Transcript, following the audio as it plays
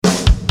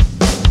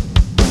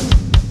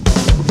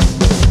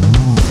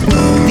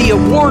The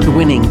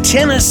award-winning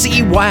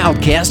Tennessee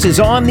Wildcast is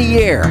on the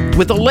air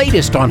with the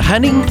latest on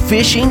hunting,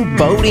 fishing,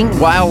 boating,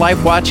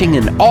 wildlife watching,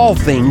 and all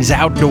things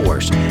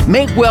outdoors.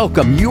 Make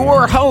welcome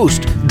your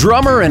host,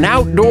 drummer and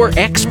outdoor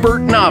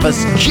expert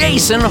novice,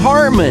 Jason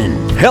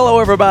Harmon. Hello,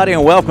 everybody,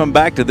 and welcome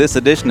back to this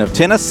edition of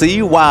Tennessee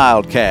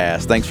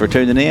Wildcast. Thanks for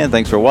tuning in.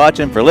 Thanks for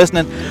watching, for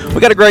listening.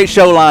 We got a great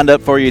show lined up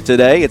for you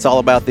today. It's all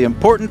about the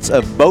importance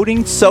of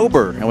boating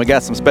sober, and we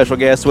got some special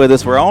guests with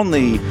us. We're on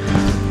the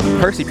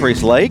Percy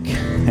Priest Lake,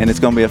 and it's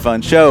going to be a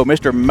fun show.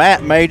 Mr.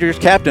 Matt Majors,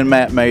 Captain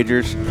Matt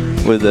Majors,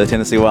 with the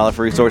Tennessee Wildlife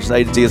Resources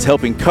Agency, is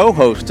helping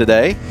co-host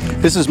today.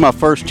 This is my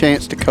first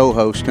chance to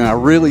co-host, and I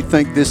really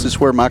think this is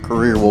where my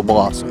career will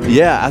blossom.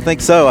 Yeah, I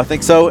think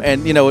so.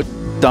 And, you know,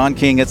 Don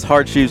King, it's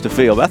hard shoes to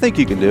fill, but I think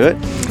you can do it.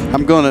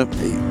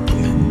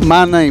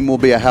 My name will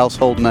be a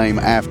household name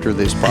after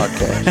this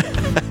podcast.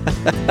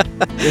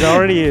 It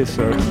already is,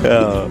 sir.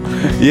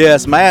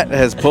 Yes, Matt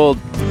has pulled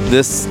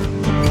this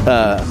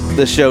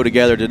show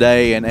together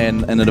today and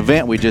an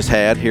event we just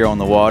had here on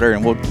the water,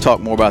 and we'll talk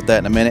more about that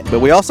in a minute. But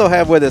we also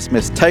have with us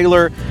Miss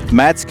Taylor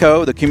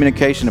Matsko, the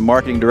Communication and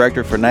Marketing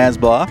Director for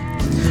NASBLA,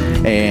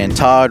 and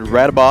Todd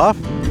Radaboff,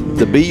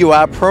 the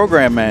BUI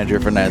Program Manager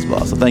for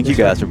NASBLA. So thank you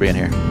guys for being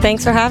here.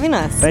 Thanks for having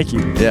us. Thank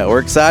you. Yeah,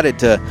 we're excited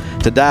to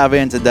dive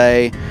in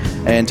today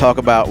and talk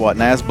about what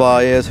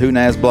NASBLA is, who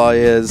NASBLA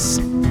is,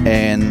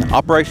 and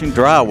Operation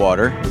Dry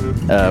Water,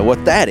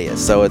 what that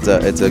is. So it's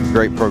a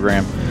great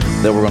program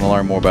that we're going to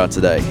learn more about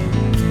today.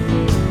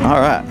 All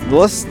right,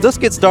 well, let's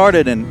get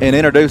started and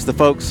introduce the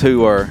folks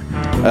who are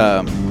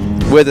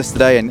with us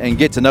today and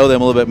get to know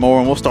them a little bit more.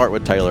 And we'll start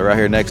with Taylor right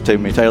here next to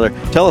me. Taylor,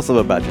 tell us a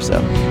little bit about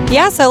yourself.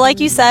 Yeah, so like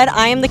you said,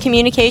 I am the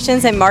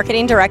Communications and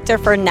Marketing Director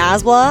for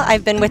NASBLA.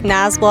 I've been with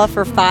NASBLA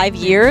for 5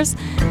 years.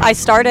 I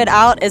started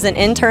out as an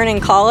intern in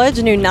college,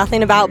 knew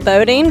nothing about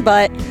boating,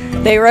 but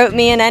they wrote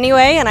me in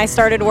anyway, and I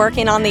started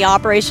working on the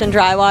Operation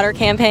Dry Water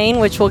campaign,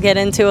 which we'll get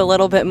into a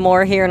little bit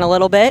more here in a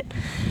little bit.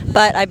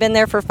 But I've been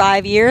there for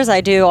 5 years.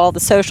 I do all the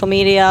social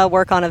media,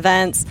 work on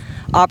events,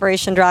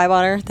 Operation Dry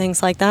Water,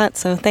 things like that.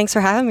 So thanks for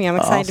having me. I'm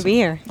excited to be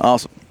here.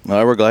 Awesome.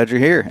 Well, we're glad you're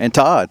here. And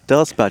Todd, tell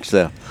us about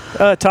yourself.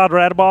 Todd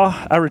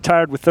Radabaugh. I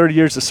retired with 30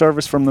 years of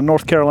service from the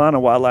North Carolina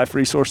Wildlife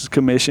Resources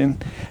Commission.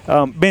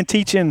 Been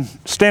teaching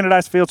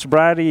standardized field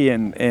sobriety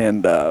and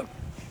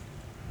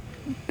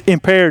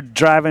impaired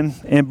driving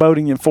and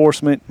boating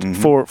enforcement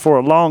for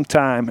a long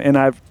time, and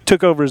I've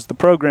took over as the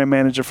program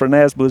manager for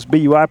NASBLA's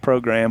BUI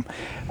program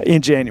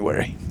in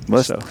January.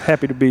 So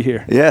happy to be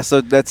here. Yeah,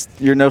 so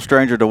you're no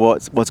stranger to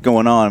what's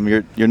going on.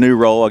 Your new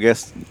role, I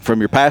guess, from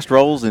your past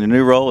roles and your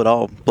new role, it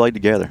all played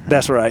together.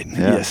 That's right.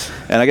 Yeah. Yes.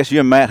 And I guess you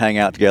and Matt hang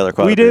out together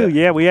quite a bit. We do.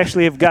 Yeah, we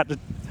actually have got to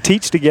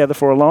teach together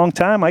for a long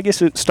time. I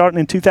guess starting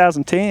in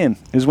 2010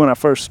 is when I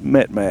first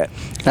met Matt.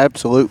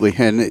 Absolutely,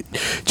 and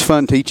it's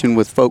fun teaching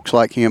with folks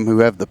like him who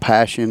have the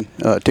passion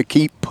to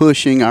keep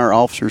pushing our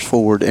officers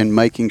forward and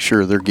making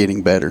sure they're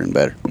getting better and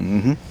better.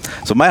 Mm-hmm.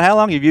 So Matt, how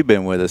long have you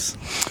been with us?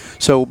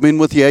 So been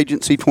with the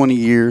agency 20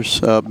 years,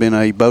 been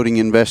a boating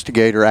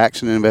investigator,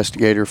 accident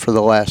investigator for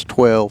the last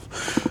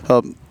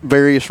 12.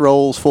 Various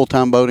roles,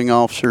 full-time boating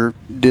officer,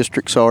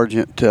 district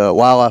sergeant,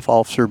 wildlife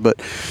officer, but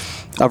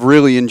I've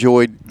really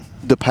enjoyed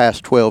the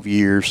past 12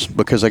 years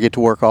because I get to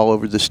work all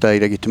over the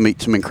state. I get to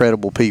meet some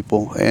incredible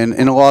people, and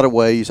in a lot of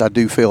ways I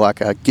do feel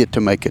like I get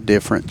to make a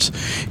difference,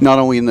 not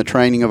only in the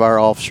training of our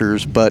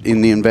officers but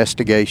in the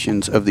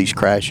investigations of these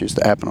crashes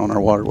that happen on our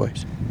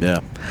waterways.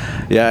 Yeah,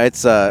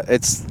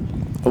 it's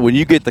when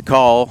you get the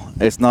call,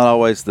 it's not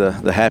always the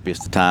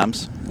happiest of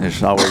times.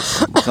 There's always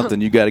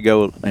something you got to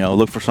go,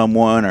 look for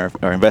someone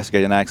or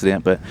investigate an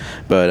accident.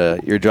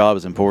 But your job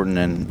is important,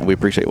 and we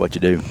appreciate what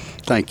you do.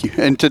 Thank you.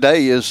 And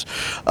today is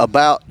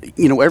about,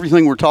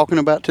 everything we're talking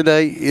about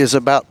today is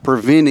about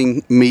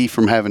preventing me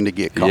from having to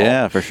get called.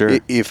 Yeah, for sure.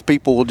 If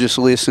people will just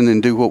listen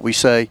and do what we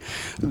say,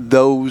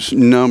 those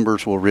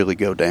numbers will really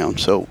go down.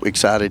 So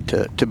excited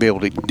to be able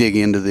to dig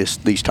into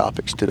these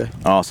topics today.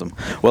 Awesome.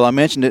 Well, I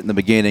mentioned it in the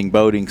beginning.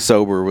 Boating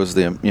sober was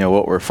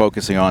what we're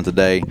focusing on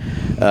today.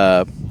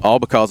 All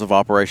because of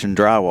Operation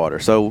Dry Water.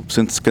 So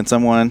can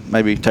someone,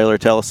 maybe Taylor,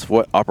 tell us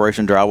what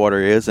Operation Dry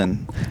Water is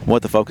and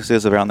what the focus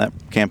is around that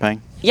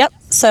campaign? Yep.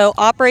 So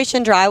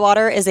Operation Dry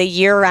Water is a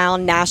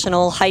year-round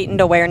national heightened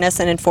awareness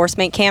and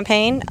enforcement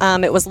campaign.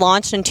 It was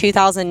launched in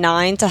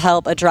 2009 to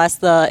help address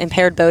the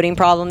impaired boating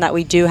problem that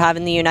we do have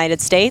in the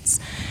United States.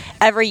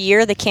 Every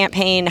year, the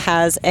campaign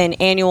has an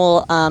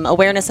annual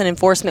awareness and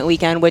enforcement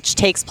weekend, which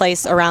takes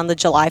place around the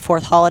July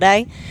 4th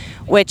holiday,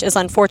 which is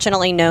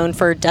unfortunately known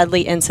for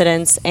deadly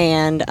incidents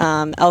and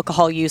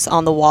alcohol use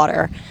on the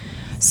water.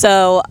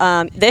 So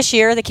this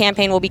year, the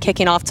campaign will be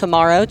kicking off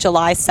tomorrow,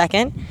 July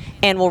 2nd,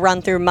 and will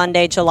run through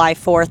Monday, July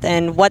 4th.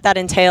 And what that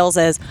entails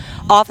is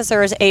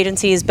officers,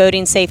 agencies,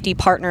 boating safety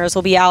partners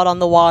will be out on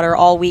the water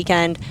all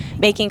weekend,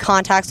 making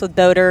contacts with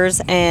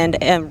boaters and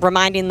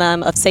reminding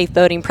them of safe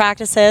boating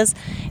practices.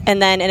 And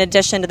then in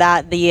addition to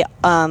that, the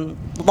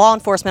law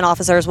enforcement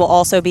officers will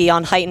also be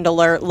on heightened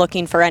alert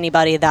looking for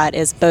anybody that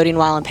is boating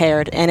while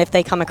impaired. And if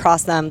they come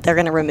across them, they're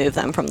going to remove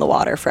them from the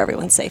water for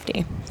everyone's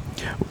safety.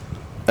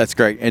 That's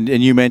great. And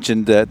you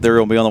mentioned that they're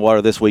going to be on the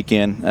water this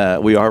weekend.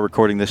 We are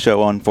recording this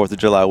show on 4th of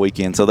July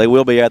weekend, so they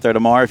will be out there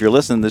tomorrow. If you're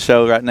listening to the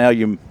show right now,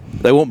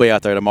 they won't be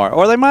out there tomorrow,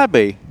 or they might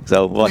be,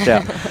 so watch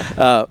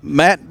out.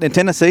 Matt in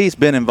Tennessee has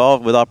been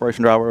involved with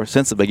Operation Dry Water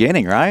since the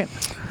beginning, right?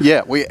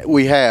 Yeah,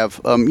 we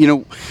have.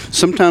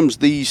 Sometimes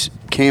these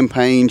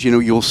campaigns,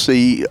 you'll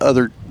see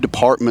other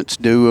departments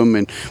do them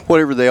and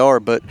whatever they are,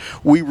 but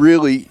we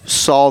really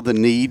saw the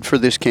need for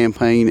this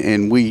campaign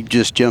and we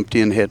just jumped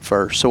in head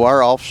first. So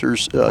our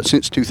officers,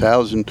 since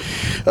 2000,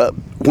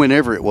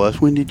 whenever it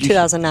was, when did you?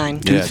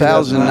 2009.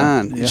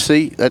 2009. Yeah.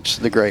 See, that's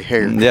the gray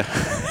hair. Yeah.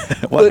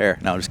 What hair?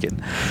 No, I'm just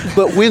kidding.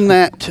 But when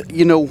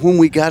when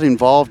we got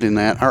involved in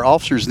that, our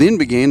officers then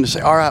began to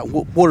say, all right,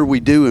 what are we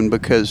doing?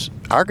 Because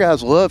our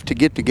guys love to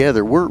get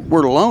together. We're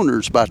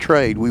loners by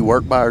trade. We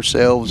work by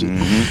ourselves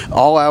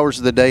all hours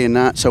of the day and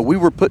night. So we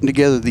were putting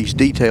together these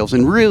details,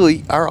 and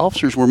really our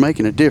officers were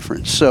making a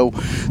difference. So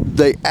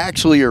they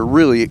actually are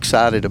really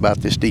excited about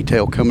this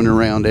detail coming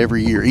around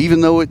every year.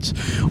 Even though it's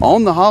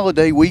on the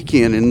holiday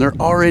weekend and they're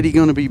already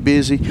going to be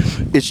busy,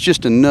 it's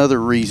just another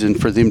reason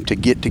for them to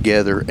get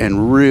together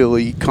and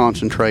really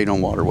concentrate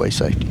on waterway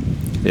safety.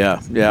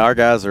 Yeah, our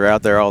guys are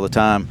out there all the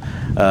time,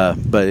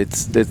 but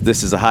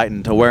this is a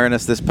heightened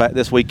awareness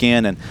this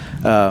weekend, and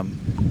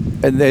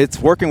it's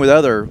working with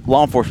other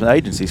law enforcement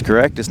agencies.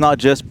 Correct? It's not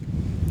just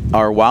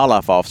our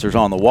wildlife officers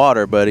on the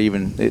water, but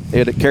even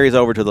it carries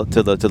over to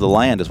the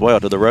land as well,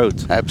 to the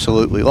roads.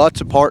 Absolutely. Lots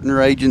of partner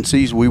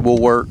agencies. We will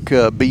work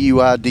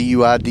BUI,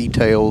 DUI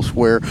details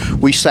where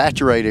we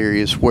saturate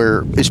areas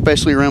where,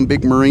 especially around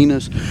big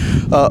marinas,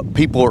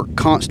 people are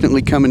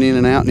constantly coming in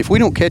and out. And if we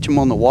don't catch them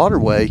on the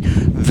waterway,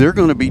 they're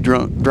going to be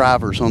drunk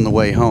drivers on the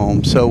way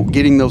home. So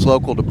getting those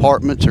local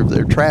departments or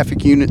their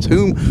traffic units,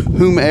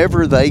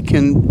 whomever they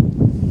can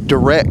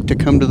direct to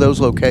come to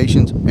those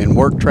locations and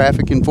work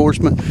traffic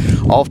enforcement,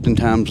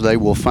 oftentimes they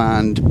will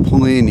find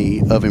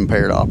plenty of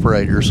impaired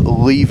operators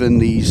leaving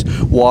these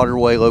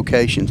waterway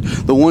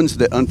locations, the ones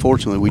that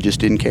unfortunately we just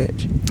didn't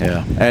catch.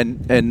 Yeah, and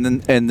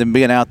then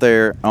being out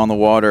there on the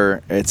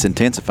water, it's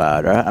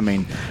intensified, right? I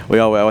mean,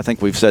 I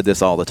think we've said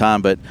this all the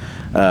time, but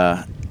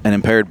an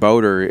impaired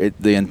boater,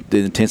 the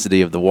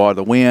intensity of the water,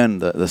 the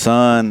wind, the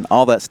sun,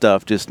 all that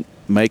stuff just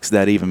makes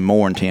that even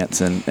more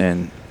intense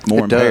and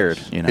more impaired.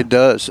 It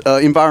does.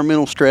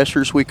 Environmental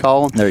stressors, we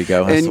call them. There you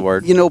go. That's the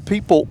word.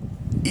 People,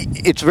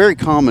 it's very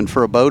common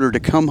for a boater to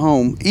come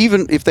home,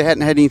 even if they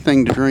hadn't had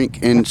anything to drink,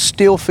 and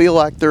still feel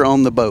like they're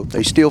on the boat.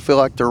 They still feel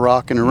like they're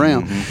rocking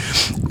around.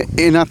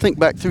 And I think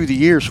back through the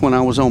years when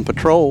I was on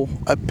patrol,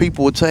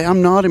 people would say,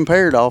 I'm not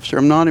impaired, officer,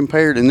 I'm not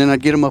impaired. And then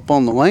I'd get them up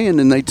on the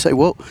land and they'd say,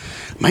 well,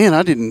 man,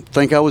 I didn't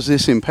think I was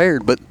this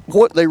impaired. But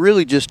what they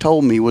really just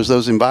told me was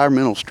those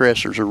environmental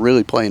stressors are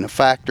really playing a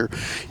factor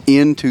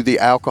into the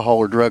alcohol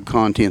or drug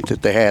content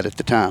that they had at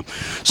the time.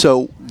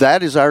 So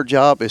that is our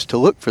job, is to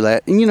look for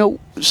that. And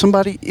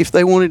somebody, if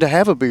they wanted to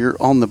have a beer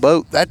on the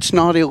boat, that's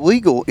not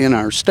illegal in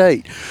our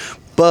state.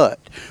 But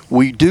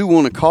we do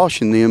want to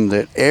caution them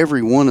that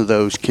every one of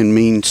those can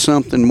mean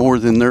something more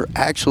than they're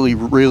actually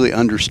really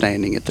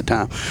understanding at the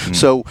time.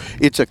 So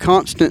it's a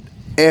constant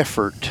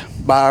effort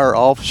by our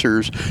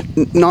officers,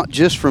 not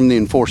just from the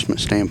enforcement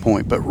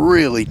standpoint, but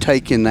really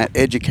taking that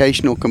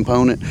educational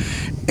component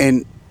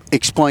and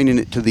explaining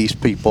it to these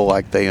people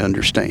like they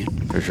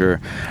understand. For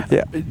sure.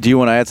 Yeah. Do you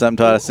want to add something,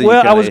 Todd?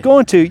 Well, I was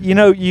going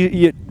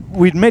to.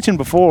 We'd mentioned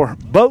before,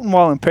 boating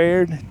while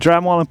impaired,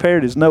 driving while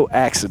impaired is no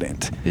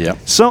accident. Yeah.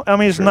 So,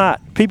 it's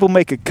not. People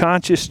make a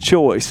conscious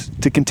choice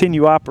to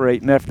continue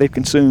operating after they've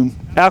consumed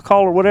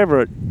alcohol or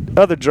whatever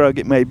other drug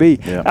it may be.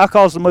 Yeah.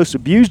 Alcohol is the most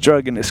abused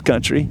drug in this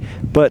country,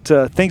 but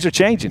things are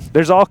changing.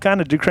 There's all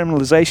kind of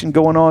decriminalization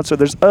going on, so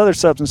there's other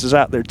substances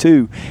out there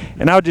too.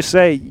 And I would just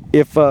say,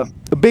 if a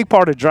big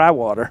part of dry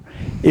water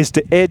is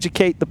to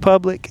educate the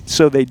public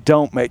so they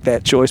don't make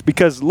that choice,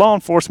 because law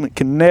enforcement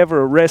can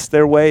never arrest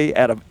their way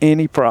out of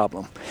any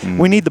problem.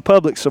 We need the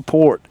public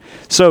support.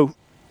 So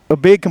a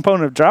big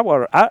component of dry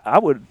water, I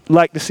would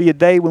like to see a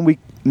day when we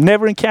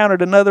never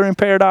encountered another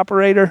impaired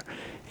operator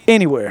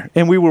anywhere,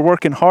 and we were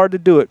working hard to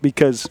do it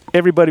because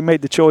everybody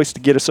made the choice to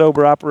get a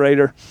sober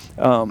operator,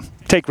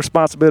 take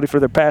responsibility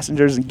for their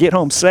passengers, and get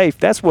home safe.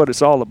 That's what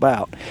it's all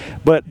about.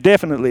 But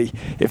definitely,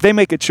 if they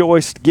make a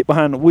choice to get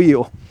behind the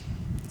wheel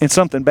and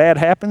something bad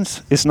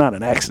happens, it's not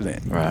an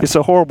accident. Right. It's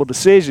a horrible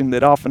decision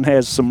that often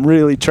has some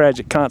really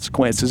tragic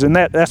consequences, and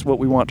that's what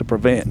we want to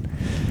prevent.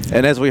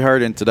 And as we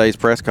heard in today's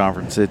press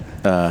conference,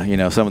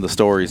 some of the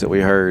stories that we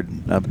heard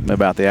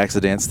about the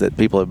accidents that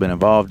people have been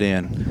involved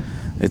in,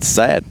 it's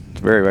sad. It's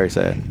very, very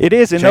sad. It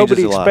is, and Changes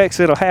nobody expects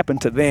it'll happen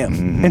to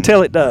them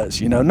until it does.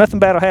 Nothing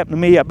bad will happen to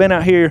me. I've been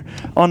out here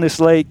on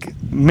this lake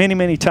many,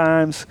 many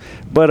times,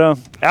 but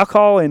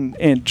alcohol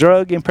and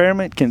drug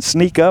impairment can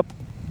sneak up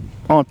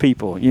on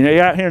people.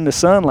 You're out here in the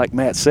sun, like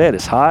Matt said,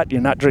 it's hot,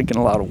 you're not drinking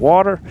a lot of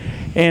water,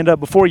 and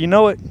before you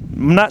know it,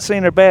 I'm not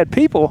saying they're bad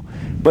people,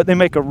 but they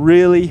make a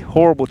really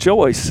horrible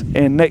choice,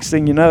 and next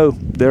thing you know,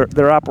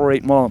 they're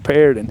operating while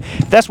impaired. And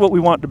that's what we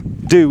want to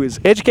do, is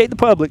educate the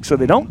public so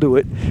they don't do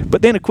it,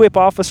 but then equip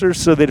officers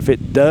so that if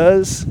it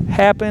does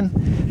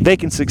happen, they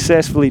can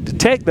successfully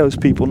detect those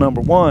people,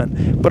 number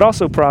one, but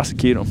also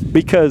prosecute them,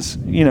 because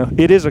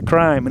it is a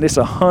crime and it's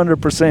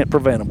 100%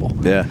 preventable.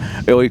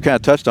 Yeah, well, we kind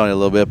of touched on it a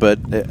little bit, but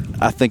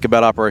I think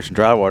about Operation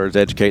Dry Water as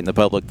educating the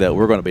public that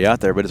we're going to be out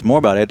there, but it's more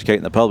about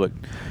educating the public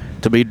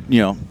to be,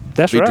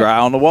 That's be right. dry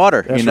on the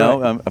water. That's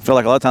right. I feel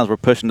like a lot of times we're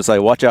pushing to say,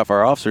 watch out for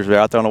our officers. They're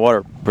out there on the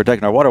water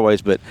protecting our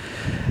waterways, but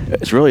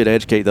it's really to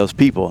educate those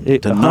people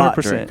to not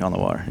 100%. drink on the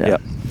water. Yeah.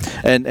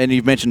 And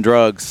you've mentioned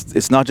drugs.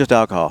 It's not just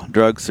alcohol.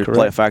 Drugs play a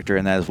Correct. factor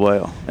in that as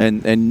well.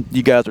 And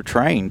you guys are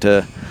trained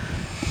to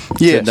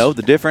Yes. know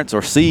the difference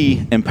or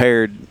see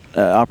impaired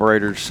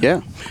operators.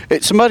 Yeah,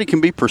 somebody can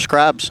be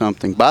prescribed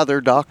something by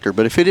their doctor,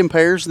 but if it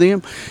impairs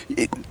them,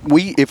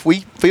 if we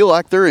feel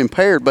like they're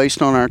impaired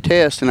based on our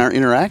test and our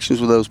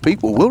interactions with those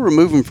people, we'll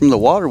remove them from the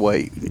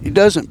waterway. It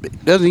doesn't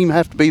even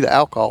have to be the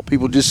alcohol.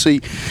 People just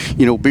see,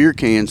 beer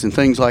cans and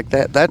things like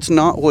that. That's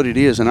not what it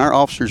is, and our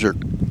officers are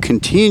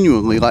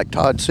continually, like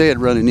Todd said,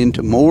 running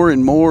into more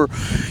and more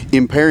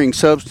impairing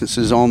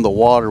substances on the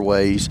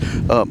waterways.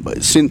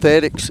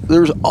 Synthetics.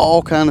 There's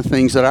all kind of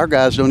things that our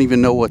guys don't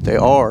even know what they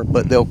are,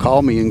 but they'll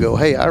call me and go,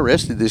 "Hey, I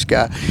arrested this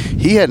guy.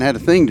 He hadn't had a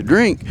thing to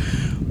drink,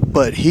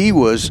 but he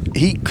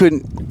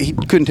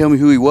couldn't tell me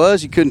who he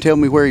was. He couldn't tell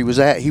me where he was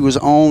at. He was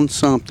on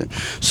something."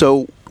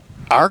 So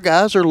our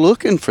guys are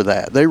looking for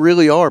that. They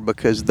really are,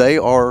 because they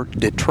are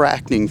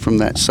detracting from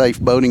that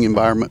safe boating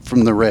environment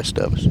from the rest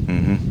of us.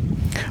 Mm-hmm.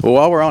 Well,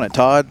 while we're on it,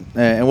 Todd,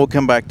 and we'll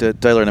come back to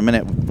Taylor in a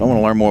minute. I want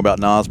to learn more about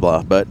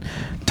NASBLA, but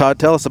Todd,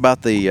 tell us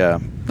about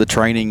the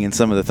training and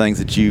some of the things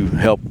that you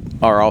help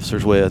our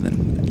officers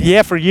with.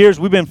 Yeah, for years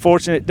we've been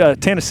fortunate.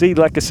 Tennessee,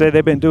 like I said,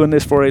 they've been doing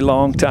this for a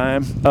long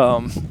time.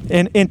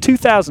 In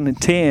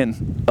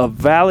 2010, a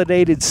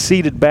validated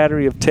seated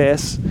battery of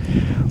tests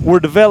were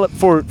developed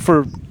for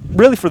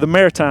the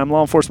maritime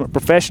law enforcement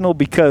professional,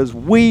 because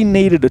we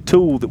needed a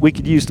tool that we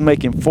could use to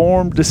make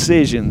informed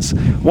decisions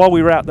while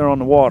we were out there on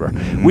the water.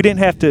 We didn't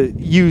have to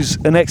use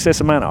an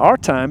excess amount of our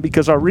time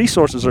because our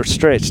resources are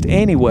stretched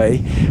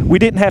anyway. We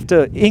didn't have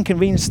to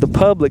inconvenience the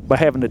public by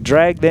having to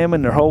drag them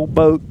and their whole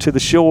boat to the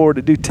shore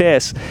to do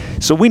tests.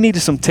 So we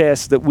needed some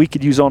tests that we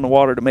could use on the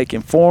water to make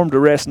informed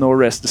arrest, no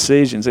arrest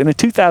decisions. And in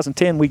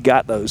 2010, we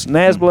got those.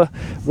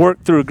 NASBLA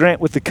worked through a grant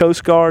with the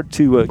Coast Guard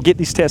to get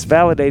these tests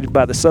validated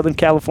by the Southern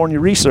California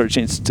Research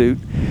Institute,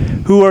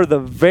 who are the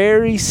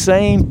very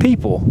same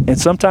people, and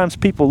sometimes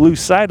people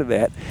lose sight of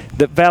that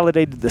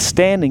validated the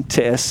standing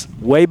tests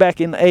way back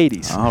in the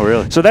 80s. Oh,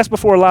 really? So that's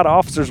before a lot of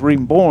officers were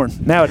even born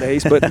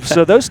nowadays. But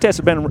so those tests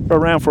have been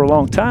around for a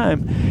long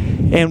time.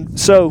 And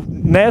so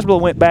NASBLA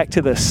went back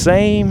to the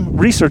same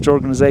research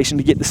organization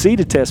to get the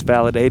seated test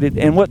validated.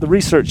 And what the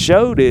research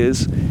showed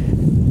is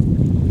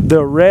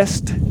the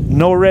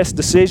no arrest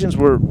decisions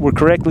were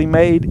correctly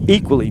made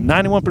equally,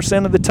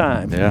 91% of the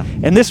time. Yeah.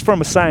 And this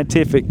from a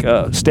scientific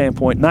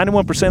standpoint,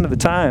 91% of the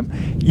time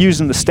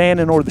using the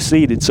standing or the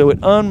seated. So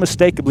it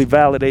unmistakably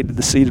validated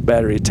the seated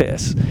battery of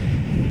tests.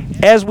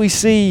 As we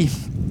see,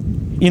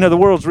 the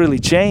world's really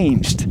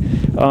changed.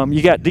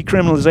 You got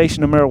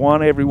decriminalization of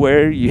marijuana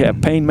everywhere. You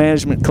have pain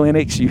management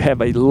clinics. You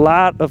have a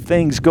lot of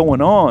things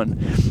going on.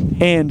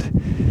 And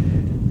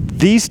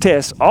these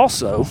tests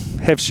also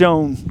have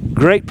shown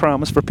great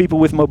promise for people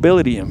with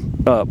mobility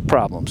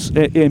problems,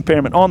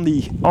 impairment on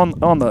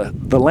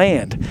the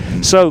land.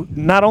 So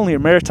not only are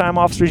maritime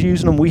officers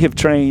using them, we have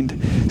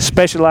trained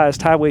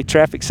specialized highway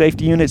traffic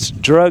safety units,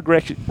 drug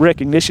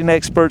recognition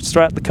experts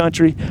throughout the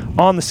country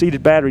on the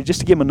seated battery, just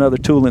to give them another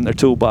tool in their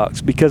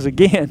toolbox. Because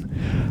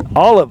again,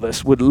 all of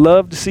us would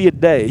love to see a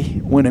day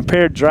when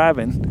impaired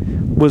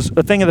driving was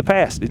a thing of the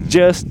past. It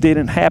just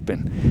didn't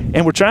happen.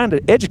 And we're trying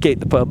to educate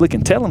the public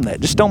and tell them that.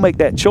 Just don't make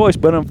that choice.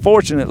 But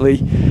unfortunately,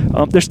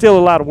 there's still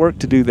a lot of work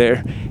to do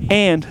there.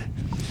 And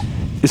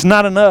it's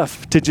not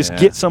enough to just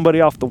get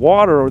somebody off the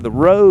water or the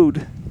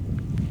road.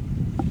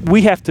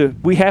 We have to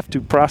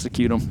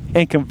prosecute them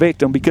and convict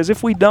them, because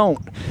if we don't,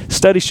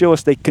 studies show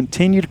us they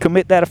continue to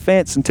commit that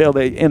offense until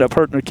they end up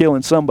hurting or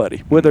killing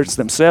somebody, whether it's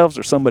themselves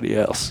or somebody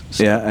else.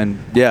 So. And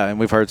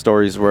we've heard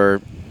stories where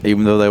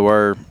even though they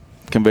were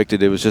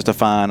convicted, it was just a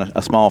fine,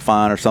 a small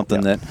fine or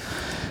something that,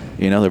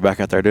 they're back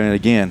out there doing it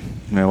again.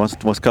 What's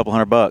a couple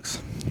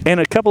 $100?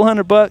 And a couple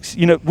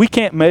 $100, we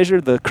can't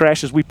measure the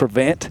crashes we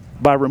prevent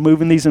by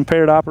removing these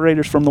impaired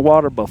operators from the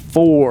water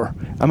before.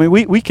 I mean,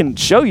 we can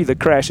show you the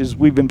crashes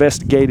we've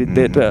investigated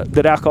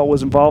that alcohol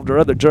was involved or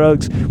other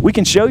drugs. We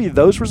can show you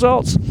those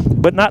results,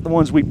 but not the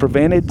ones we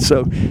prevented.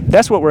 So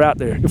that's what we're out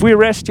there. If we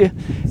arrest you,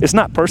 it's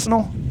not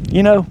personal.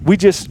 We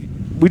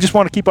just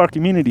want to keep our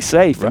community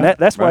safe, and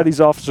that's why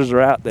these officers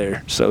are out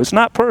there. So it's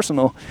not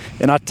personal,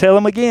 and I tell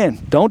them again,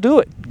 don't do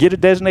it. Get a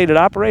designated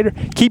operator.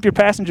 Keep your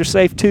passengers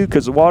safe, too,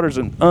 because the water's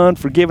an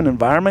unforgiving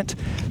environment.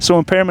 So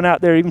impairment out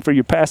there, even for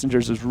your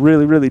passengers, is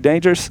really, really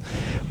dangerous.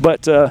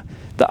 But the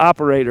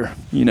operator,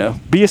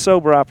 be a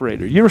sober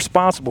operator. You're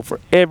responsible for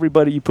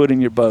everybody you put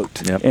in your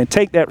boat, and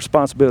take that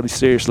responsibility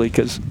seriously,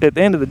 because at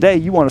the end of the day,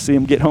 you want to see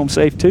them get home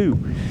safe, too.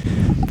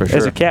 For sure.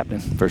 As a captain.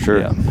 For sure.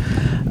 Yeah.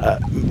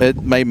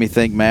 It made me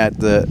think, Matt,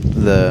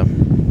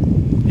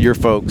 your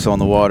folks on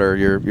the water,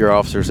 your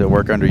officers that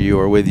work under you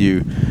or with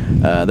you,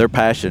 their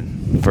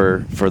passion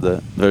for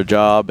their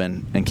job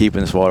and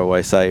keeping this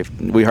waterway safe.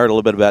 We heard a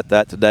little bit about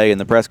that today in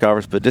the press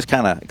conference, but just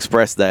kind of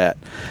express that.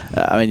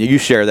 I mean, you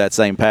share that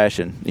same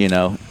passion, you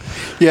know.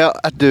 Yeah,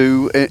 I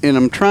do, and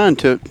I'm trying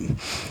to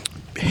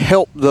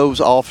help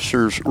those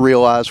officers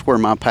realize where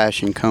my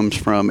passion comes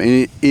from,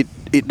 and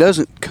it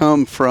doesn't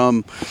come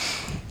from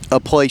a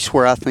place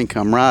where I think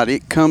I'm right.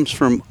 It comes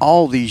from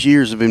all these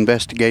years of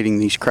investigating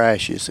these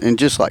crashes. And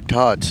just like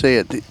Todd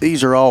said,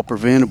 these are all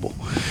preventable,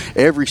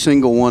 every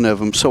single one of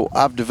them. So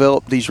I've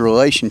developed these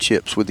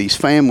relationships with these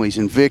families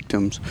and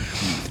victims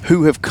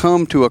who have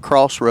come to a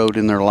crossroad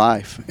in their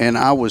life. And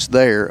I was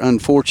there.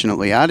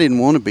 Unfortunately, I didn't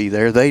want to be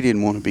there. They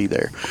didn't want to be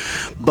there.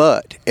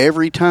 But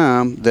every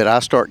time that I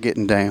start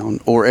getting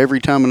down, or every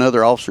time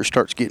another officer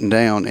starts getting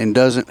down and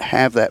doesn't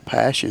have that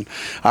passion,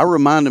 I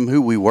remind them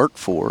who we work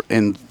for.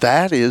 And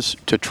that is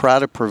to try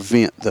to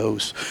prevent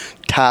those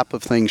type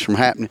of things from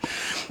happening.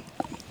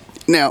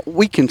 Now,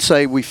 we can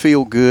say we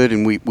feel good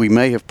and we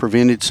may have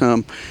prevented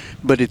some,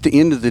 but at the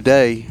end of the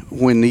day,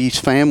 when these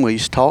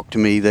families talk to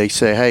me, they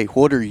say, hey,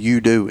 what are you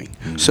doing?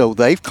 Mm-hmm. So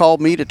they've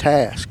called me to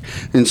task,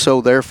 and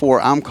so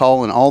therefore I'm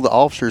calling all the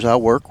officers I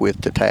work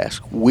with to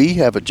task. We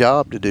have a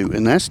job to do,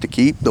 and that's to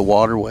keep the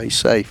waterway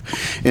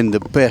safe, and the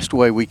best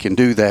way we can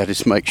do that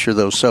is make sure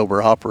those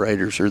sober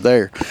operators are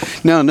there.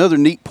 Now, another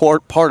neat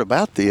part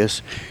about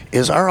this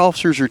is our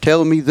officers are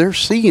telling me they're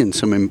seeing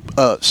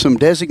some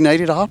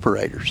designated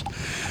operators.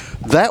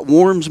 That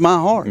warms my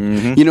heart.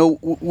 Mm-hmm. You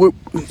know,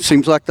 it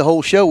seems like the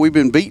whole show we've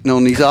been beating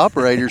on these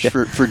operators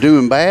for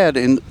doing bad,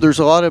 and there's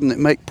a lot of them that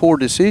make poor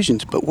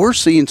decisions, but we're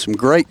seeing some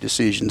great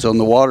decisions on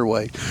the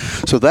waterway.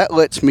 So that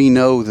lets me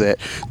know that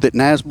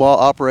NASBLA,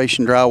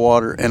 Operation Dry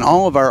Water, and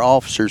all of our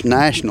officers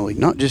nationally,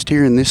 not just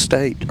here in this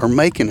state, are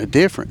making a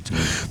difference.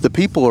 The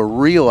people are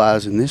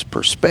realizing this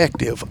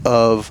perspective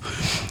of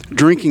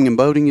drinking and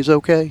boating is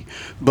okay,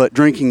 but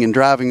drinking and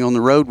driving on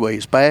the roadway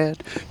is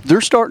bad.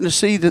 They're starting to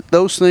see that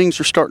those things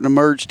are starting to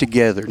merge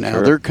together now.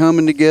 Sure. They're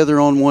coming together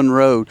on one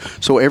road.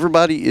 So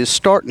everybody is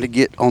starting to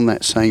get on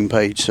that same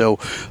page. So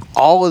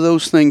all of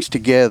those things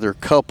together,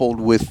 coupled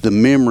with the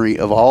memory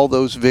of all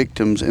those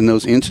victims and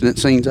those incident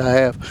scenes I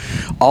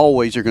have,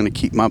 always are going to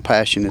keep my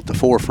passion at the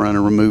forefront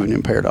of removing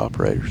impaired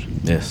operators.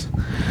 Yes.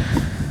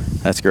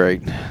 That's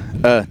great.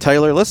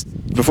 Taylor,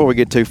 before we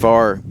get too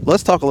far,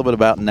 let's talk a little bit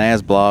about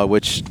NASBLA,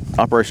 which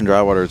Operation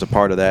Dry Water is a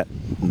part of that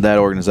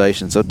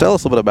organization. So tell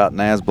us a little bit about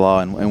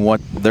NASBLA and what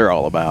they're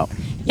all about.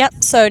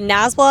 Yep, so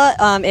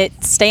NASBLA,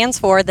 it stands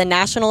for the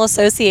National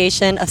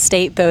Association of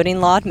State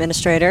Boating Law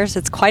Administrators.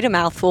 It's quite a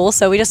mouthful,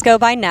 so we just go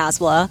by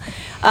NASBLA.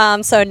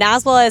 So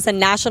NASBLA is a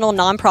national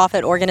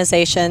nonprofit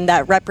organization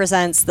that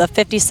represents the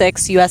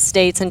 56 U.S.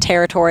 states and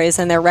territories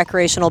and their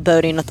recreational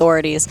boating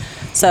authorities.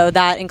 So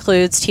that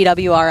includes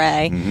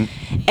TWRA.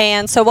 Mm-hmm.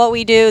 And so what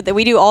we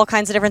do all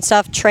kinds of different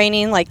stuff,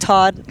 training like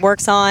Todd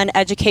works on,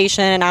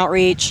 education and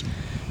outreach,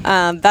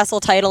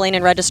 vessel titling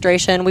and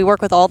registration. We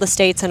work with all the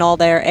states and all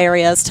their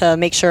areas to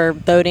make sure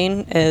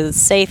boating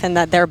is safe and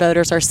that their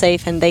boaters are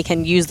safe and they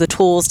can use the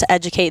tools to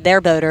educate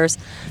their boaters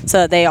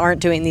so that they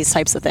aren't doing these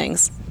types of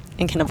things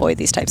and can avoid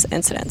these types of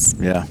incidents.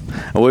 Yeah.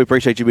 Well, we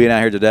appreciate you being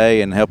out here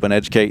today and helping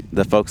educate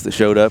the folks that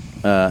showed up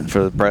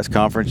for the press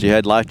conference. You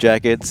had life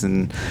jackets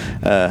and,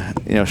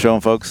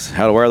 showing folks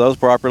how to wear those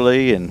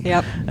properly. And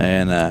yep.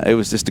 And it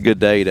was just a good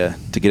day to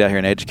get out here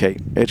and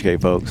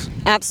educate folks.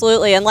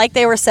 Absolutely. And like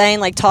they were saying,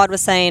 like Todd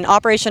was saying,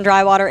 Operation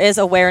Dry Water is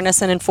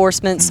awareness and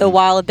enforcement. Mm-hmm. So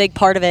while a big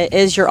part of it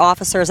is your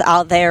officers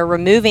out there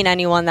removing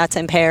anyone that's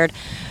impaired,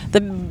 the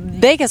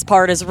biggest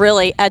part is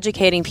really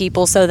educating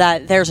people so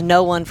that there's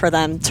no one for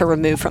them to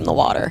remove from the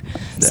water.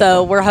 Definitely.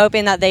 So we're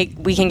hoping that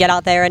we can get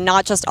out there and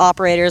not just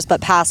operators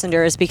but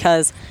passengers,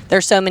 because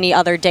there's so many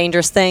other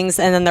dangerous things,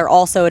 and then they're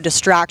also a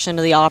distraction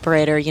to the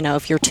operator,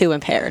 if you're too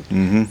impaired.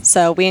 Mm-hmm.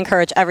 So we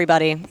encourage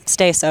everybody,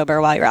 stay sober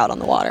while you're out on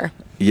the water.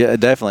 Yeah,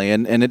 definitely.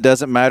 And it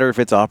doesn't matter if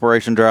it's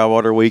Operation Dry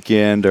Water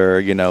weekend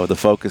or, the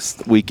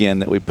focus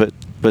weekend that we put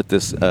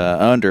this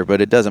under, but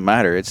it doesn't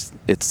matter.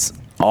 It's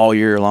all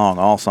year long,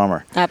 all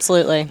summer.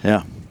 Absolutely.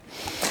 Yeah.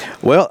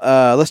 Well,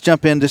 let's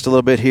jump in just a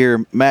little bit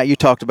here. Matt, you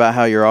talked about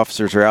how your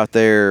officers are out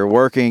there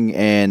working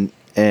and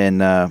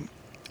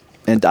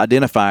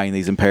identifying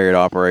these impaired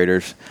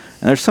operators.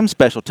 And there's some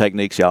special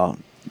techniques y'all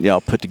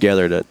put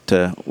together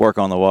to work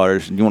on the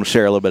waters. You want to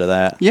share a little bit of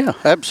that? Yeah,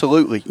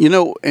 absolutely.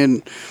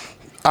 And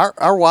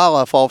our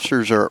wildlife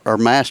officers are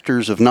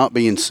masters of not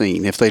being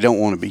seen if they don't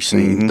want to be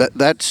seen. Mm-hmm.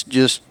 That's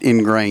just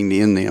ingrained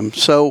in them.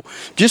 So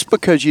just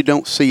because you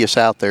don't see us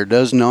out there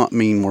does not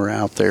mean we're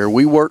out there.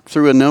 We work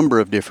through a number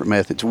of different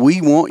methods.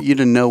 We want you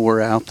to know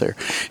we're out there.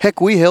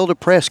 Heck, we held a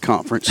press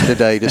conference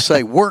today to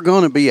say we're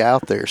going to be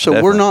out there. So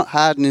Definitely. We're not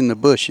hiding in the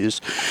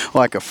bushes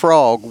like a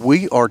frog.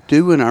 We are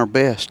doing our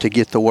best to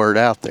get the word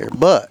out there.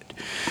 But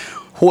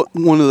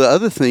one of the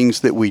other things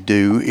that we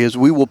do is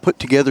we will put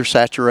together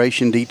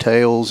saturation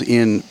details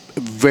in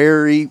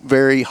very,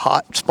 very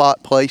hot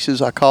spot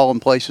places. I call them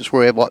places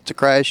where we have lots of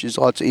crashes,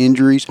 lots of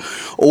injuries,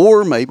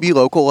 or maybe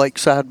local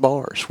lakeside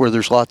bars where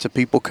there's lots of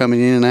people coming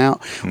in and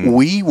out.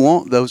 We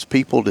want those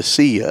people to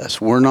see us.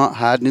 We're not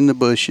hiding in the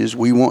bushes.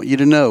 We want you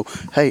to know,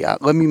 hey,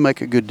 let me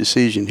make a good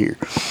decision here.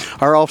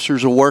 Our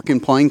officers will work in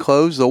plain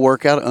clothes. They'll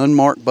work out of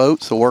unmarked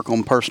boats. They'll work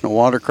on personal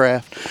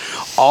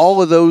watercraft.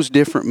 All of those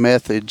different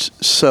methods.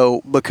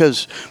 So,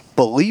 because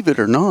believe it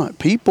or not,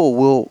 people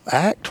will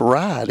act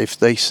right if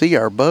they see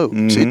our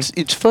boats.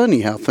 It's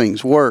funny how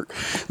things work.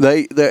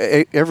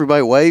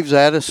 Everybody waves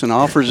at us and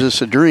offers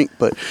us a drink,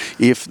 but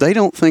if they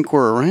don't think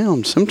we're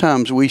around,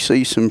 sometimes we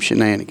see some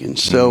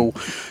shenanigans. So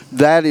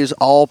that is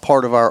all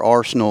part of our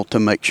arsenal to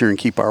make sure and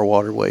keep our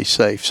waterways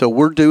safe. So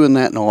we're doing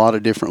that in a lot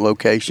of different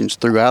locations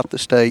throughout the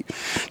state,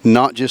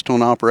 not just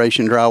on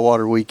Operation Dry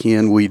Water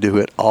Weekend. We do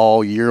it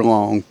all year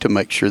long to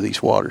make sure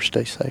these waters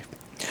stay safe.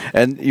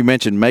 And you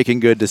mentioned making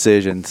good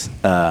decisions.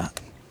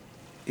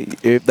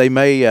 If they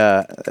may,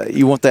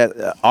 you want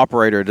that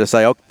operator to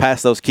say, "Oh,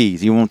 pass those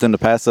keys." You want them to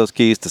pass those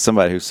keys to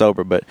somebody who's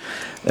sober, but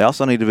they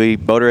also need to be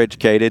boater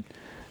educated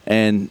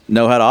and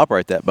know how to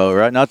operate that boat,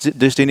 right? Not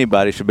just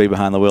anybody should be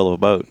behind the wheel of a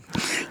boat.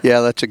 Yeah,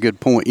 that's a good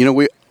point. You know,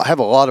 we have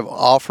a lot of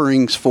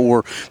offerings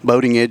for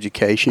boating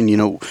education. You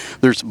know,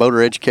 there's a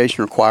boater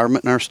education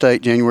requirement in our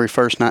state, January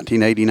 1st,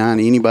 1989.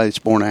 Anybody that's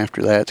born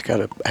after that's got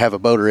to have a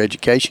boater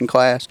education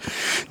class.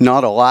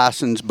 Not a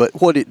license, but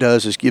what it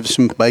does is give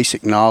some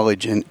basic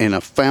knowledge and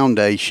a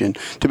foundation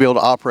to be able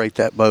to operate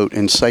that boat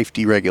and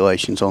safety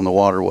regulations on the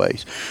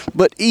waterways.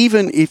 But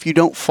even if you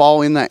don't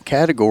fall in that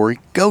category,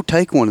 go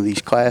take one of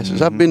these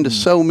classes. I've been to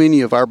so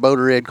many of our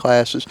boater ed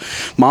classes.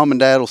 Mom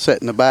and Dad will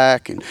sit in the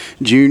back, and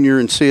Junior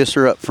and Sis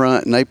are up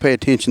front, and they pay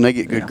attention. They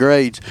get good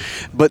grades.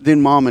 But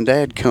then Mom and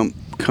Dad come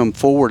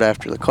forward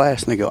after the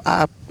class, and they go,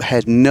 I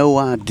had no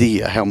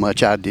idea how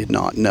much I did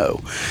not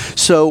know.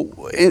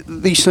 So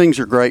these things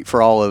are great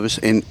for all of us,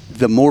 and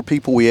the more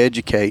people we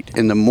educate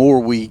and the more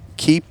we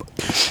keep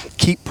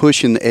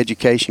pushing the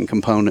education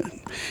component,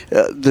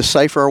 the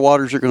safer our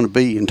waters are going to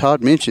be. And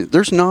Todd mentioned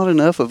there's not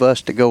enough of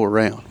us to go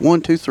around.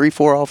 1, 2, 3,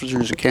 4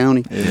 officers a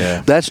county.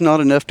 Yeah. That's not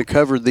enough to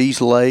cover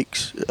these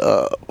lakes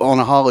on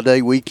a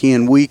holiday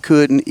weekend. We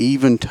couldn't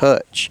even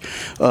touch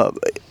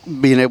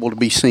being able to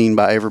be seen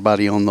by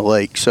everybody on the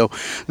lake. So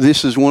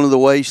this is one of the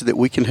ways that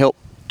we can help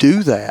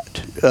do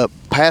that,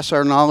 pass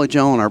our knowledge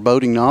on, our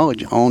boating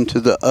knowledge on to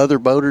the other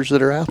boaters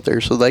that are out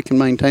there so they can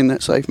maintain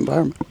that safe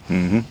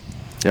environment.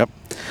 Yep.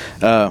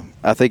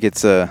 I think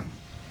it's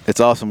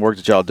awesome work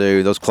that y'all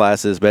do. Those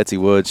classes, Betsy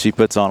Woods, she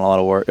puts on a lot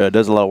of work,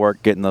 does a lot of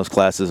work getting those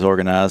classes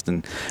organized,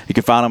 and you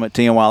can find them at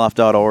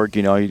tnwildlife.org.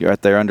 You know, you're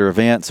right there under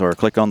events, or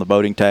click on the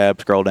boating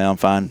tab, scroll down,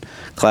 find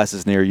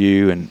classes near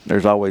you, and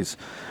there's always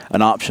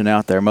an option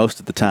out there most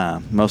of the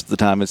time. Most of the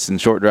time it's in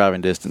short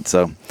driving distance,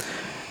 so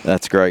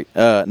that's great.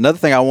 Another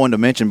thing I wanted to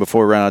mention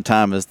before we run out of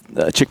time is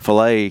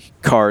Chick-fil-A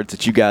cards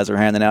that you guys are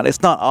handing out.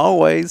 It's not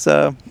always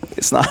a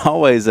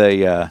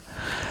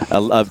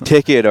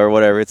ticket or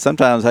whatever. It's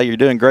sometimes, hey, you're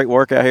doing great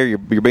work out here.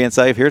 You're being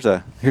safe. Here's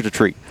a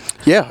treat.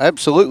 Yeah,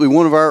 absolutely.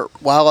 One of our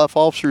wildlife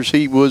officers,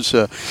 he was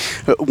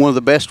one of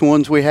the best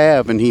ones we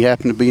have, and he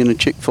happened to be in a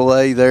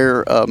Chick-fil-A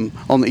there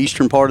on the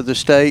eastern part of the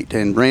state,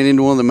 and ran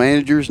into one of the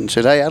managers and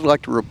said, hey, I'd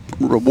like to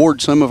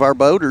reward some of our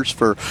boaters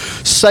for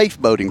safe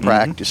boating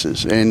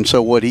practices. And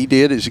so what he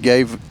did is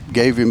gave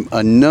him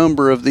a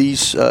number of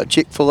these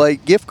Chick-fil-A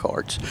gift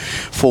cards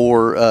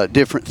for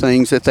different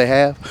things that they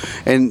have,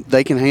 and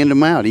they can hand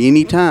them out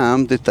any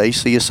time that they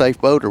see a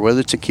safe boater, whether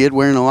it's a kid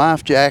wearing a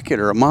life jacket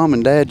or a mom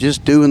and dad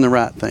just doing the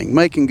right thing,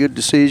 making good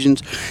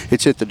decisions.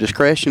 It's at the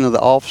discretion of the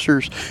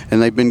officers,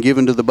 and they've been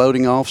given to the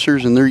boating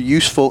officers, and they're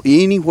useful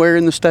anywhere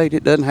in the state.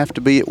 It doesn't have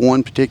to be at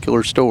one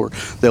particular store.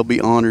 They'll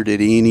be honored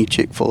at any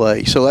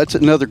Chick-fil-A. So that's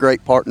another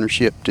great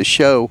partnership to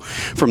show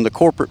from the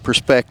corporate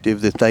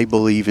perspective that they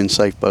believe in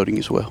safe boating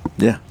as well.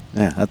 Yeah,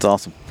 that's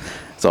awesome.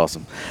 That's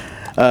awesome.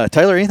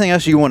 Taylor, anything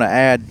else you want to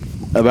add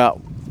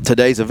about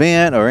today's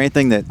event, or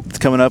anything that's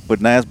coming up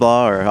with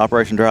NASBLA or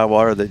Operation Dry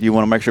Water that you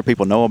want to make sure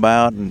people know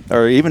about,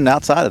 or even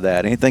outside of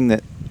that, anything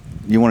that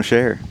you want to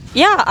share?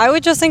 Yeah, I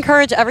would just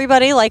encourage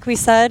everybody, like we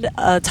said,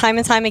 time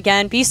and time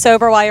again, be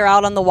sober while you're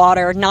out on the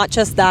water. Not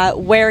just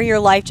that, wear your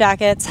life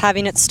jackets.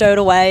 Having it stowed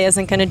away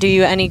isn't going to do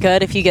you any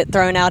good if you get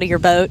thrown out of your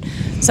boat.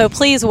 So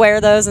please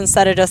wear those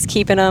instead of just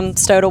keeping them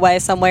stowed away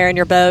somewhere in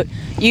your boat.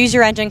 Use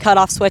your engine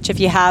cutoff switch if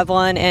you have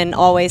one, and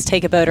always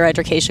take a boater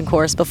education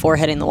course before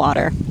hitting the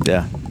water.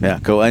 Yeah,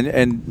 cool.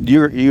 And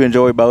you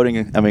enjoy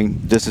boating, I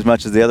mean, just as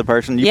much as the other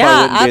person? You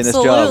probably wouldn't be in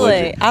this job,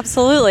 would you?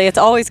 Absolutely. It's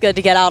always good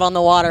to get out on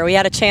the water. We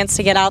had a chance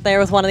to get out there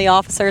with one of the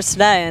officers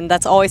today, and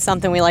that's always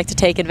something we like to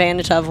take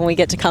advantage of when we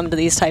get to come to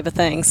these type of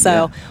things.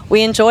 So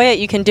we enjoy it.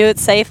 You can do it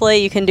safely,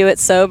 you can do it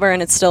sober,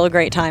 and it's still a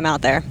great time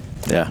out there.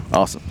 Yeah,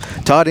 awesome.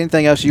 Todd,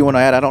 anything else you want to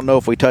add? I don't know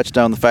if we touched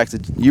on the fact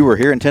that you were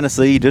here in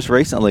Tennessee just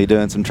recently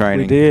doing some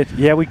training. We did.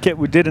 Yeah, we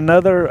did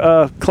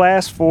another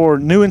class for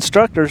new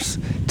instructors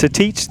to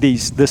teach the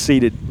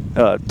seated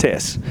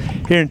tests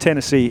here in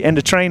Tennessee and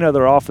to train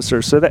other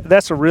officers. So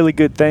that's a really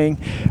good thing.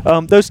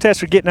 Those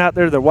tests are getting out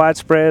there. They're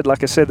widespread.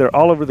 Like I said, they're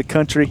all over the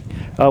country.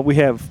 We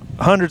have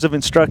hundreds of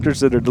instructors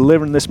that are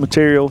delivering this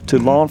material to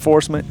law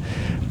enforcement.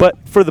 But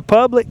for the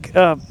public,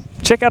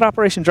 check out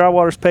Operation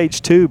Drywater's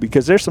page too,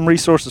 because there's some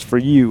resources for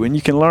you, and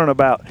you can learn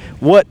about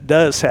what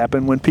does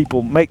happen when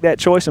people make that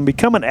choice and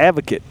become an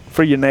advocate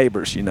for your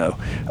neighbors,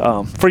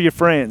 for your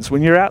friends.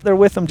 When you're out there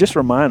with them, just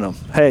remind them,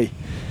 hey,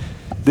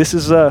 this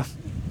is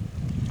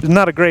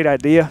not a great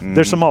idea.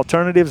 There's some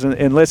alternatives,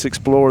 and let's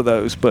explore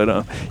those.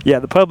 But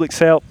the public's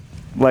help,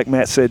 like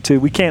Matt said too,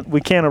 we can't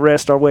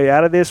arrest our way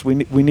out of this. We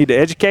need to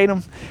educate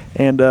them,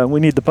 and we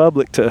need the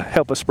public to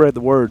help us spread the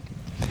word.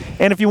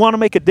 And if you want to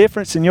make a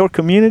difference in your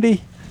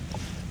community,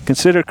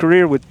 consider a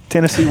career with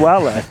Tennessee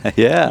Wildlife.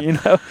 Yeah.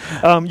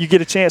 You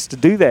get a chance to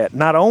do that,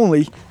 not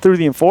only through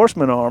the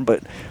enforcement arm,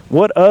 but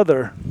what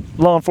other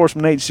law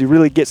enforcement agency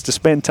really gets to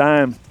spend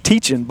time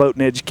teaching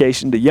boating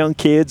education to young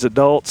kids,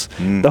 adults,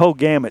 the whole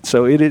gamut.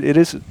 So it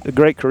is a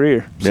great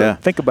career. So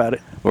think about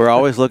it. We're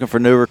always looking for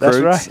new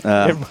recruits.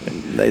 That's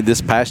right.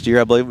 This past year,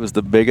 I believe, was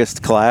the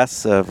biggest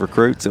class of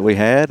recruits that we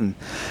had, and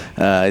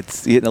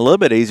it's getting a little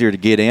bit easier to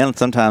get in.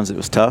 Sometimes it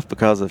was tough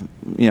because of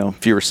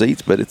fewer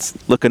seats, but it's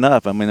looking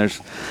up. I mean,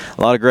 there's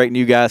a lot of great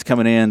new guys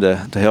coming in to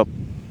help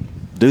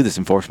do this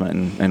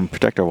enforcement and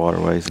protect our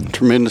waterways.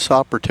 Tremendous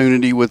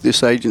opportunity with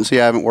this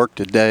agency. I haven't worked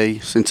a day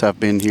since I've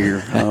been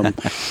here.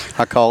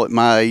 I call it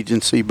my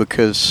agency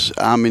because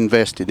I'm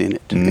invested in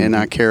it, and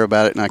I care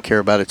about it, and I care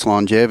about its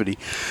longevity.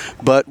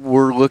 But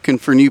we're looking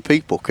for new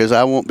people because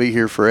I won't be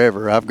here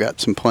forever. I've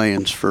got some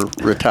plans for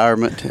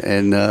retirement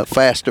and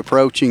fast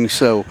approaching.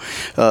 So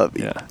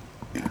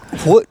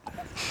what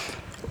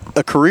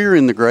a career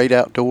in the great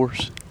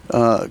outdoors.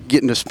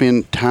 Getting to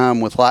spend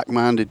time with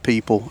like-minded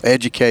people,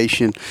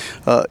 education,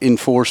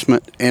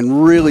 enforcement,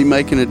 and really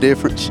making a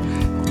difference.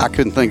 I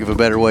couldn't think of a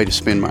better way to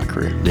spend my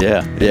career.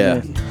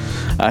 Yeah.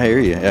 I hear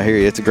you.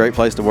 It's a great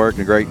place to work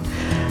and a great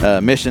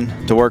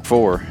mission to work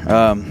for.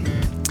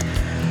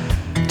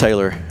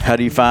 Taylor, how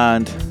do you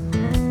find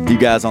you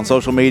guys on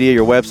social media,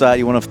 your website?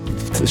 You want to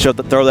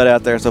throw that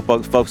out there so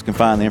folks can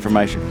find the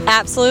information?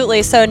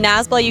 Absolutely. So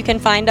NASBLA, you can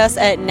find us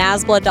at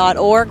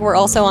NASBLA.org. We're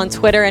also on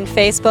Twitter and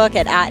Facebook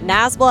at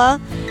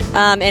NASBLA.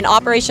 And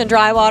Operation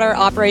Drywater,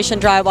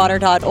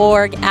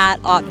 OperationDrywater.org,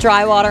 at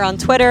Drywater on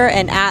Twitter,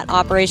 and at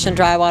Operation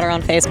Drywater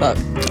on Facebook.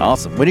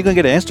 Awesome. When are you going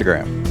to get an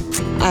Instagram?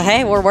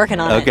 Hey, we're working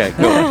on it. Okay,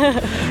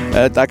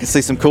 cool. I can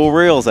see some cool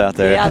reels out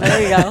there. Yeah,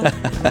 there you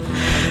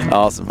go.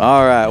 Awesome.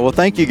 All right. Well,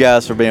 thank you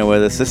guys for being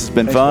with us. This has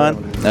been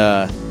fun.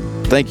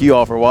 Thank you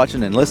all for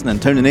watching and listening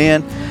and tuning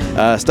in.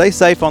 Stay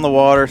safe on the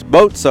water.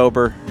 Boat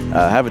sober.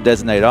 Have a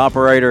designated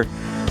operator.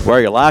 Wear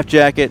your life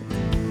jacket.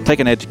 Take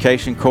an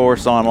education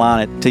course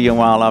online at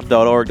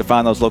tnwildlife.org to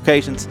find those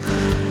locations.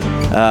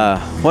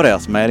 What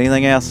else, Matt?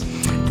 Anything else?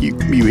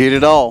 You hit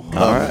it all.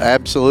 All right.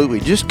 Absolutely.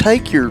 Just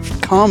take your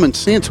common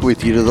sense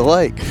with you to the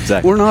lake.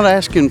 Exactly. We're not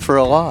asking for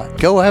a lot.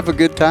 Go have a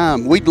good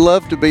time. We'd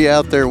love to be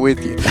out there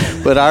with you.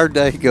 But our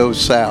day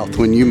goes south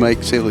when you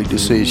make silly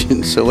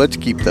decisions. So let's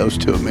keep those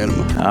to a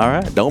minimum. All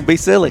right. Don't be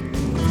silly.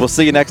 We'll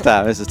see you next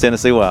time. This is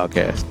Tennessee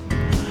Wildcast.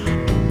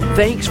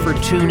 Thanks for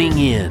tuning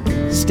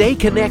in. Stay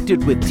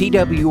connected with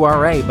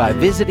TWRA by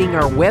visiting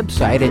our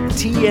website at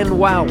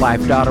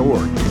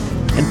tnwildlife.org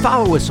and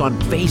follow us on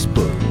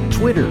Facebook,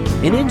 Twitter,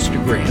 and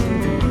Instagram.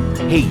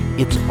 Hey,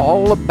 it's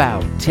all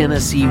about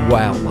Tennessee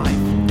wildlife.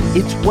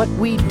 It's what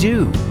we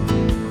do.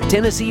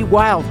 Tennessee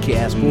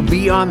Wildcast will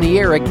be on the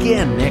air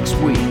again next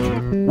week.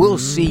 We'll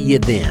see you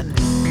then.